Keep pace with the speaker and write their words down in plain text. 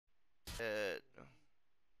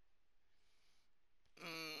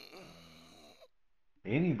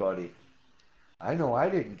Anybody? I know I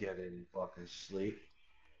didn't get any fucking sleep.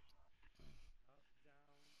 Up, down, hurting,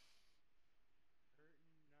 not hurting, hot,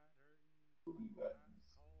 cold. Fucking, there was nothing to make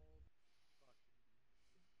last night.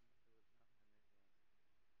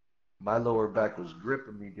 My lower back was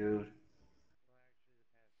gripping me, dude.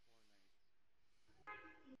 Well,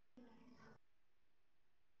 actually, the past 4 nights. Nobody's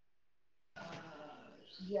online, so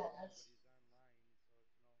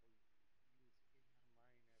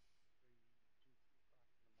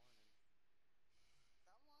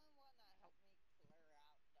it's no use getting online at 3 o'clock in the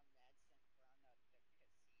morning.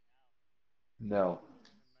 No.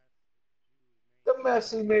 The mess the Jews The made.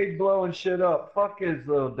 mess he made blowing shit up. Fuck his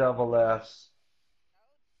little devil ass. They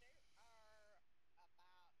got the casino on lock. Yeah, that's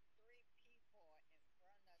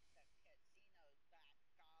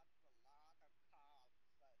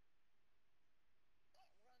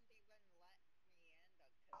what I'm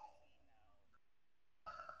talking about.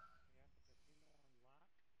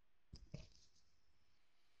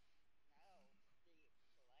 They're not letting you into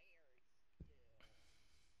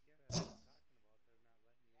the casino. They keep killing you.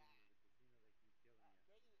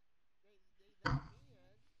 They let me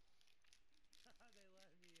in. They let me in,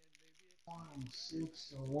 baby. One, Let me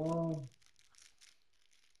six, in. one.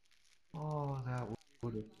 You're just Oh, as that you're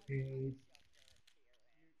would just have paid. you're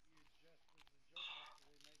just as a joker, so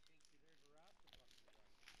they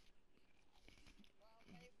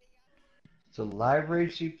might think you're there to rob the fucking joint. It's a live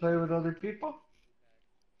race you play with other people?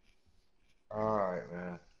 Impact. Alright,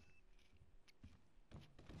 man.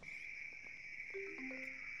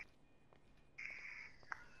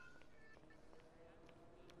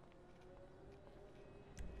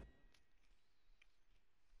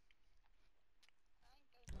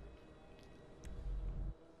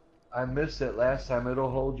 I missed it last time. It'll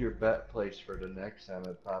hold your bet place for the next time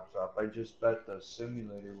it pops up. I just bet the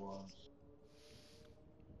simulator ones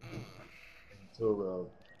until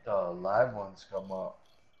the live ones come up.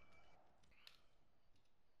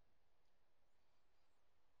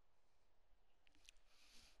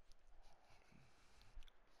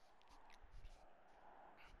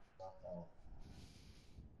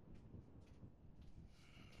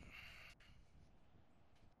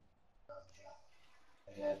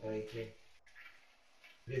 I have bacon,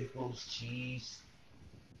 pickles, cheese,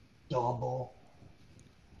 double.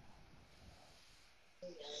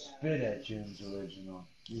 Spit at Jim's original.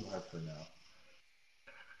 You have for now.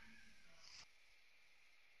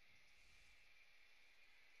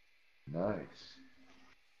 Nice.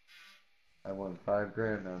 I won 5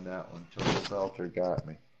 grand on that one. Total Belter got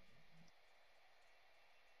me.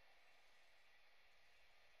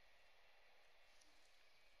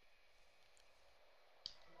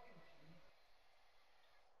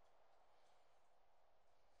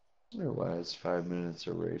 Otherwise, 5 minutes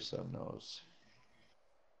a race on those.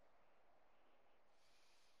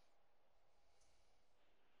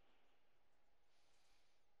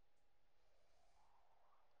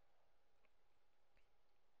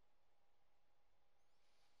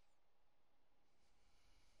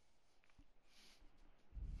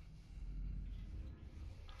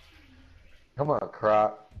 Come on,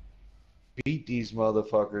 Crop. Beat these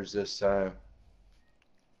motherfuckers this time.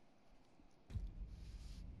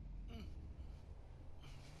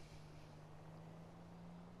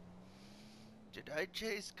 Did I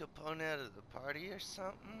chase Capone out of the party or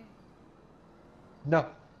something? No.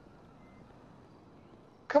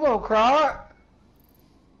 Come on, Crop.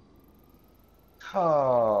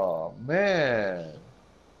 Oh, man.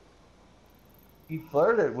 He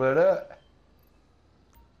flirted with it.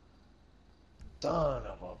 Son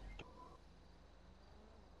of a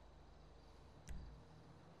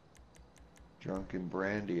drunken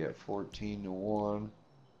brandy at 14 to 1.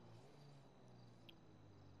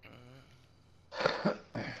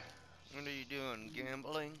 What are you doing,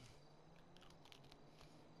 gambling?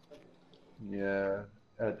 Yeah,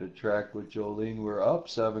 at the track with Jolene, we're up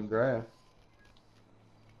 7 grand.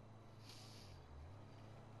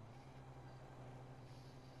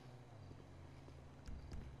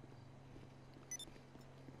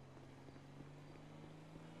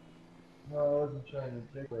 No, I wasn't trying to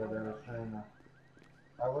tickle it. I was trying to.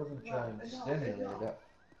 I wasn't trying to stimulate it.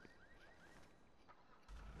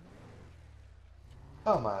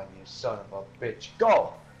 Come on, you son of a bitch.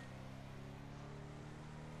 Go!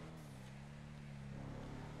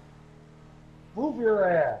 Move your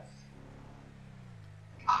ass.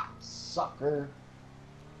 Sucker.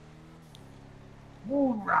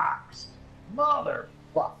 Moon rocks.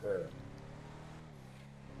 Motherfucker.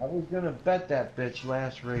 I was gonna bet that bitch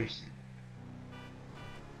last race.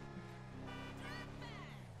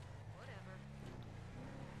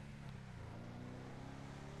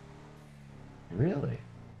 Really?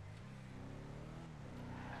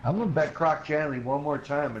 I'm gonna bet Croc Chanley one more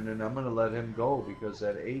time, and then I'm gonna let him go because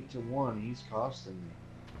at 8-1, he's costing me.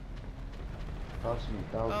 Costing me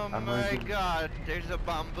Oh 1,000. I'm my gonna give. god, there's a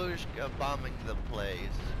bombushka bombing the place.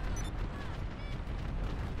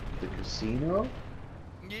 The casino?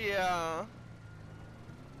 Yeah.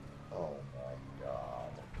 Oh my god.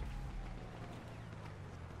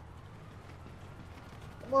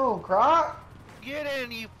 Come on, Croc! Get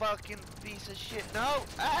in, you fucking piece of shit. No,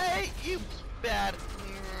 hey, you bad.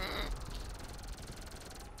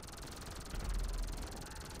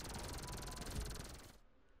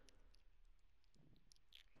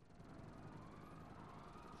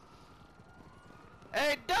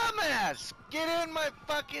 Hey, dumbass! Get in my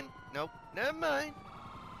fucking. Nope, never mind.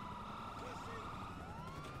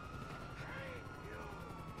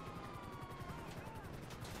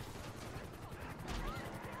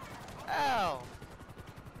 Ow.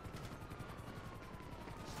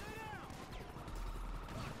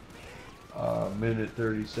 Minute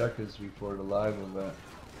 30 seconds before the live event.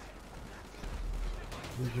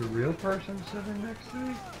 There's a real person sitting next to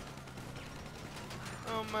me?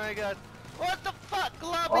 Oh my god. What the fuck,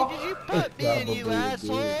 Lobby, Oh, did you put me in, you probably a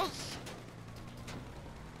dude. assholes?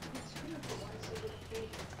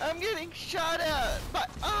 I'm getting shot at, but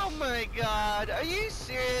oh my god, are you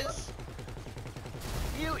serious?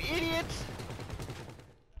 You idiots!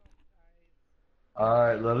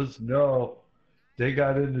 Alright, let us know. They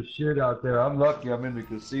got into shit out there. I'm lucky I'm in the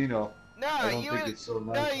casino. No, I don't you, think it's so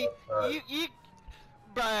nice no, outside.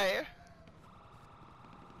 Briar.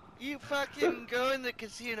 You fucking go in the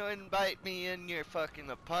casino and invite me in your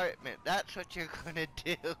fucking apartment. That's what you're gonna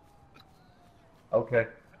do. Okay,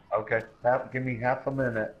 okay. Give me half a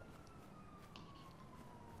minute.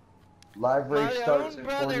 Live race My starts own in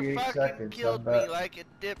brother 48 fucking seconds. killed I'm me back. like a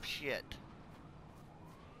dipshit.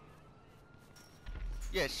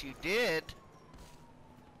 Yes, you did.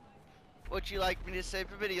 Would you like me to save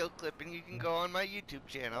a video clip and you can go on my YouTube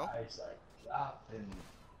channel? Eyes like dropping.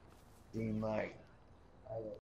 Seem like